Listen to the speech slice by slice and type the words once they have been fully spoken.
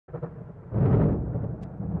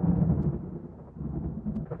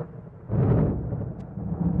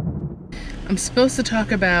I'm supposed to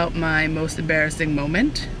talk about my most embarrassing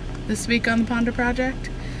moment this week on the Ponder Project.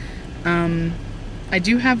 I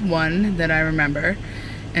do have one that I remember,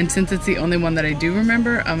 and since it's the only one that I do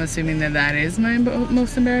remember, I'm assuming that that is my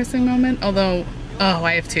most embarrassing moment. Although, oh,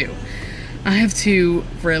 I have two. I have two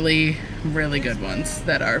really, really good ones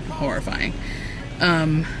that are horrifying.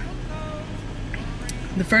 The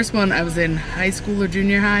first one, I was in high school or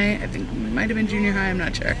junior high. I think it might have been junior high, I'm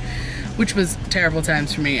not sure. Which was terrible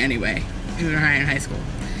times for me anyway, junior high and high school.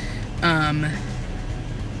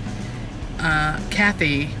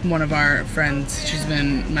 Kathy, one of our friends, she's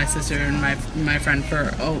been my sister and my friend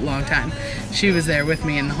for a long time. She was there with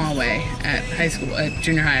me in the hallway at high school, at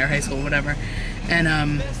junior high or high school, whatever. And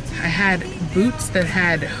I had boots that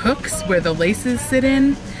had hooks where the laces sit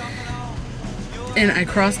in. And I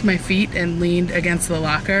crossed my feet and leaned against the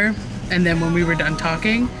locker. And then when we were done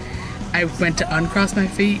talking, I went to uncross my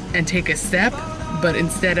feet and take a step. But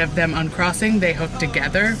instead of them uncrossing, they hooked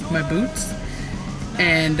together, my boots.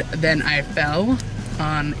 And then I fell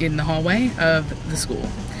in the hallway of the school.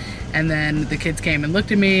 And then the kids came and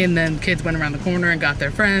looked at me, and then kids went around the corner and got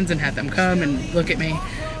their friends and had them come and look at me,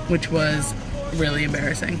 which was really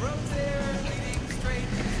embarrassing.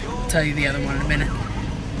 I'll tell you the other one in a minute.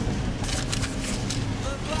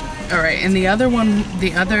 Alright, and the other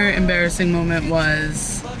embarrassing moment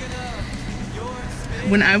was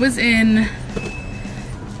when I was in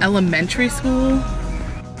elementary school.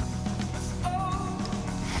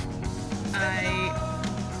 I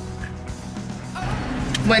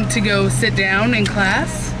went to go sit down in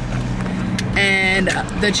class and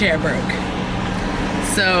the chair broke.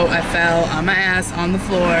 So I fell on my ass on the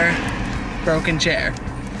floor, broken chair.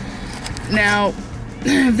 Now,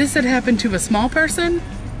 if this had happened to a small person,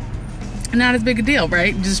 not as big a deal,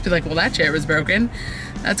 right? Just be like, well, that chair was broken.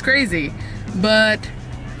 That's crazy. But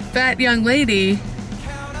fat young lady,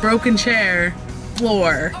 broken chair,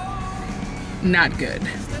 floor, not good.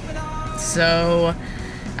 So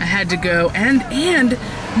I had to go, and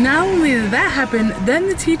not only did that happen, then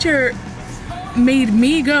the teacher made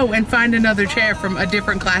me go and find another chair from a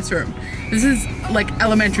different classroom. This is like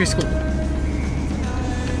elementary school.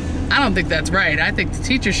 I don't think that's right. I think the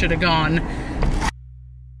teacher should have gone.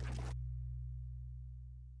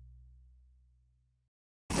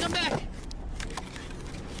 Come back.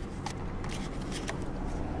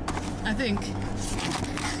 I think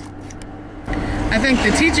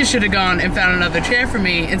the teacher should have gone and found another chair for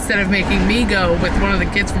me instead of making me go with one of the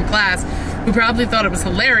kids from class who probably thought it was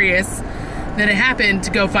hilarious that it happened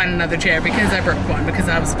to go find another chair because I broke one because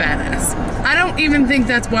I was fat ass. I don't even think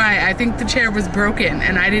that's why. I think the chair was broken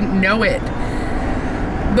and I didn't know it.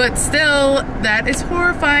 But still, that is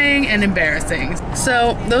horrifying and embarrassing.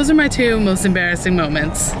 So those are my two most embarrassing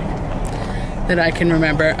moments that I can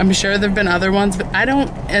remember. I'm sure there have been other ones, but I don't,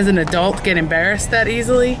 as an adult, get embarrassed that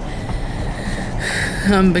easily.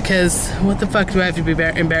 Because what the fuck do I have to be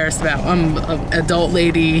embarrassed about? I'm an adult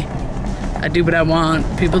lady. I do what I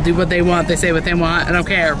want. People do what they want. They say what they want. I don't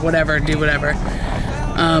care. Whatever. Do whatever.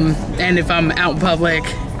 And if I'm out in public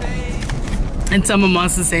and someone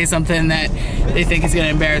wants to say something that they think is going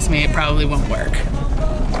to embarrass me, it probably won't work.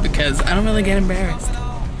 Because I don't really get embarrassed.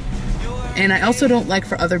 And I also don't like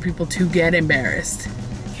for other people to get embarrassed.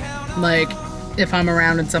 Like, if I'm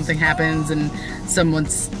around and something happens and someone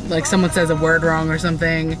says a word wrong or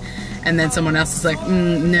something, and then someone else is like,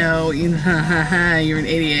 no, you're an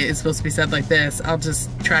idiot, it's supposed to be said like this, I'll just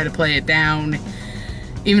try to play it down.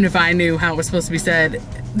 Even if I knew how it was supposed to be said.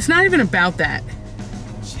 It's not even about that.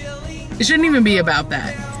 It shouldn't even be about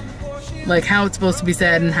that. Like how it's supposed to be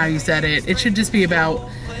said and how you said it. It should just be about,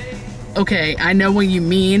 okay, I know what you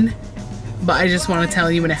mean, but I just want to tell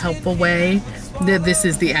you in a helpful way that this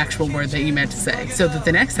is the actual word that you meant to say, so that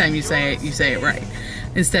the next time you say it right.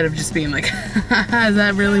 Instead of just being like, is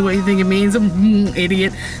that really what you think it means?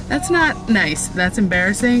 Idiot. That's not nice. That's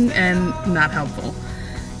embarrassing and not helpful.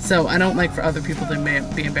 So I don't like for other people to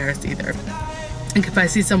be embarrassed either. Like if I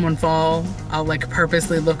see someone fall, I'll like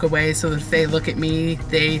purposely look away so that if they look at me,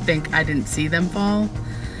 they think I didn't see them fall.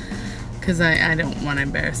 Because I don't want to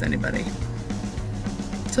embarrass anybody.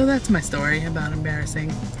 So that's my story about embarrassing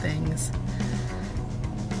things.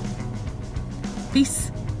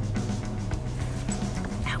 Peace.